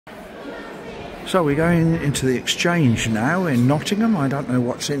So we're going into the exchange now in Nottingham. I don't know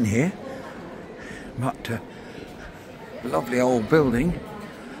what's in here, but lovely old building.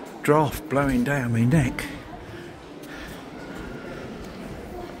 Draft blowing down my neck.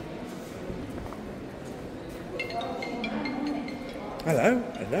 Hello,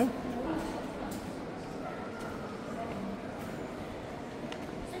 hello.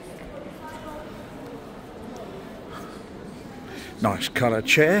 Nice colour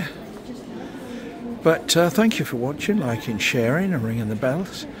chair. But thank you for watching, liking, sharing and ringing the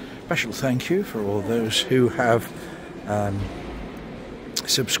bells. Special thank you for all those who have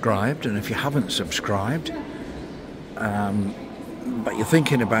subscribed, and if you haven't subscribed but you're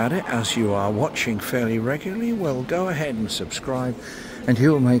thinking about it as you are watching fairly regularly, well, go ahead and subscribe and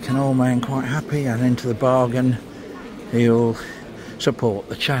you'll make an old man quite happy, and into the bargain he'll support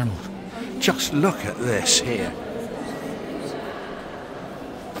the channel. Just look at this here.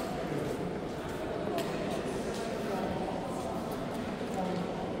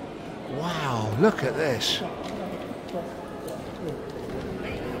 Wow, look at this.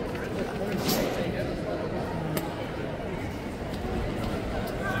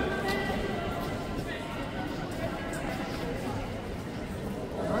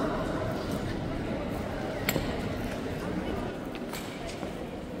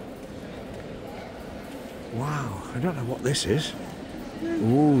 Wow, I don't know what this is.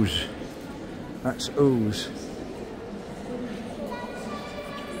 Ooze. That's ooze.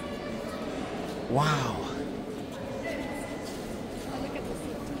 Wow.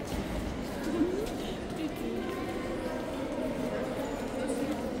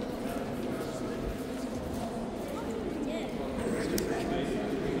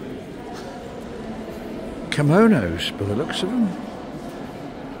 Kimonos, by the looks of them.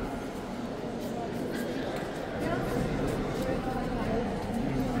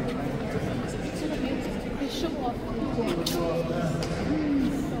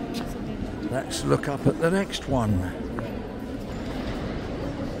 Let's look up at the next one.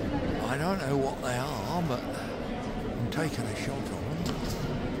 I don't know what they are, but I'm taking a shot of them.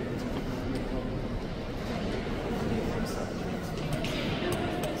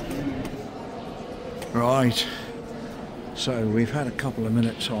 Right, so we've had a couple of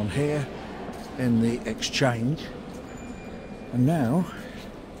minutes on here in the exchange, and now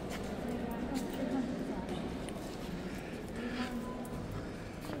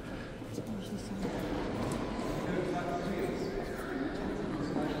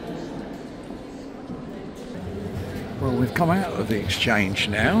well, we've come out of the exchange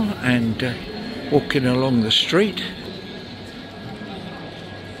now and walking along the street.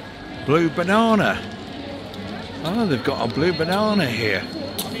 Blue banana. Oh, they've got a blue banana here.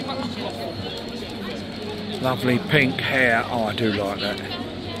 Lovely pink hair. Oh, I do like that.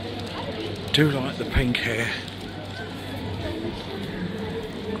 Do like the pink hair.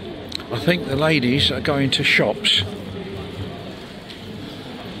 I think the ladies are going to shops.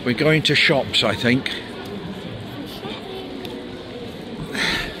 We're going to shops, I think.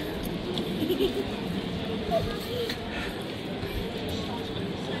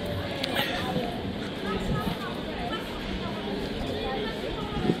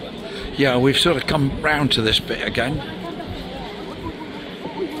 Yeah, we've sort of come round to this bit again.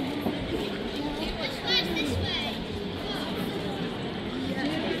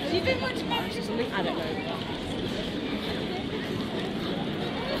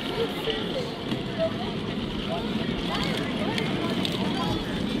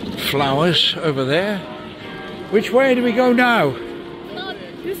 Flowers over there. Which way do we go now?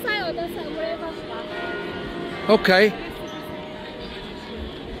 This side or that side, wherever. Okay.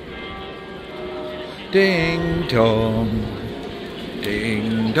 Ding dong,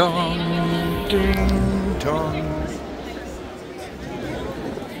 ding dong, ding dong.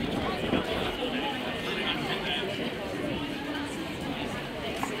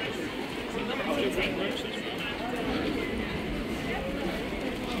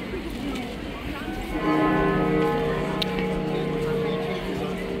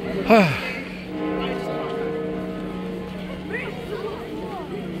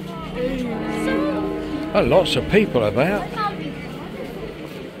 Oh, lots of people about.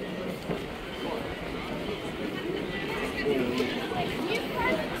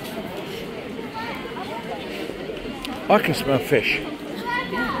 I can smell fish.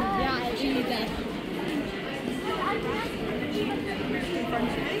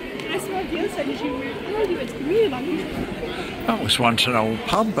 That was once an old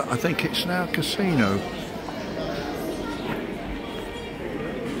pub, but I think it's now a casino.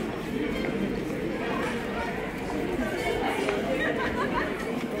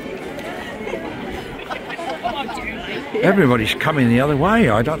 Everybody's coming the other way.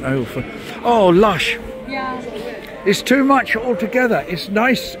 I don't know if... Oh, Lush. Yeah. It's too much altogether. It's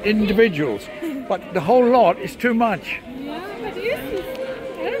nice individuals, but the whole lot is too much. Yeah, but I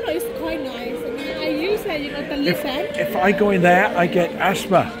don't know, it's quite nice. I mean, I use it, you know, the listen. If I go in there, I get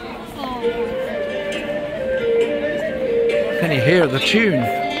asthma. Oh. Can you hear the tune?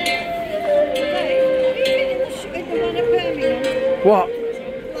 What?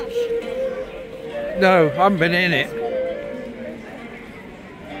 No, I haven't been in it.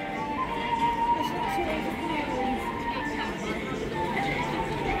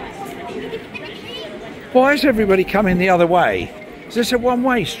 Why is everybody coming the other way? Is this a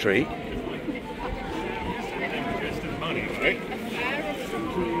one-way street?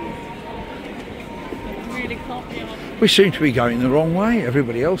 We seem to be going the wrong way.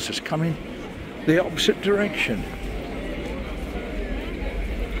 Everybody else is coming the opposite direction.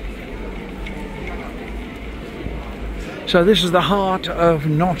 So this is the heart of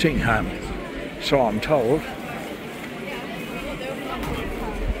Nottingham, so I'm told.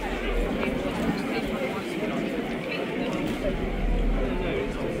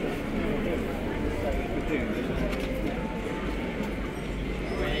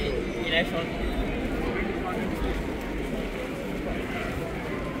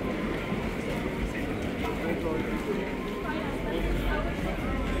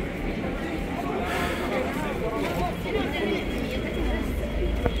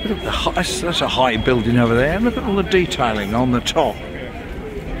 Look at that's a high building over there. Look at all the detailing on the top.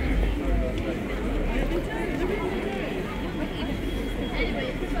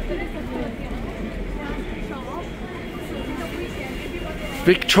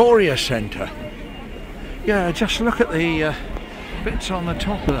 Victoria Centre. Yeah, just look at the bits on the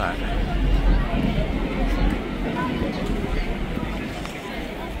top of that.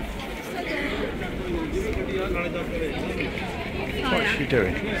 What's she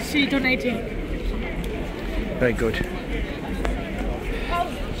doing? She donating. Very good.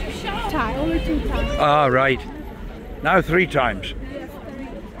 Only 2 times. Ah, right. Now 3 times.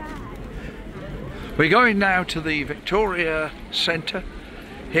 We're going now to the Victoria Centre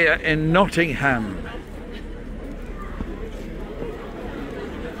here in Nottingham.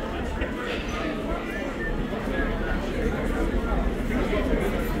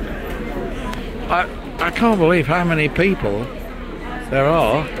 I can't believe how many people there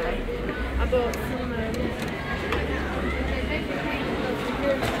are.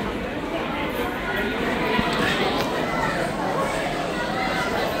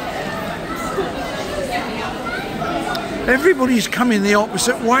 Everybody's coming the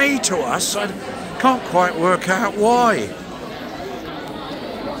opposite way to us. I can't quite work out why.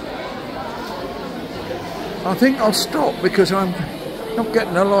 I think I'll stop because I'm not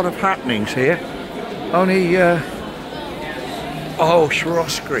getting a lot of happenings here. Only, oh,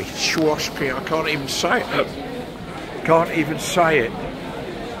 Swarovski, I can't even say it. Can't even say it.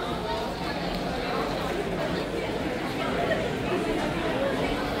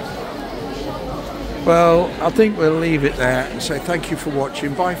 Well, I think we'll leave it there and say thank you for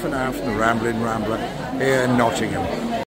watching. Bye for now from the Rambler here in Nottingham.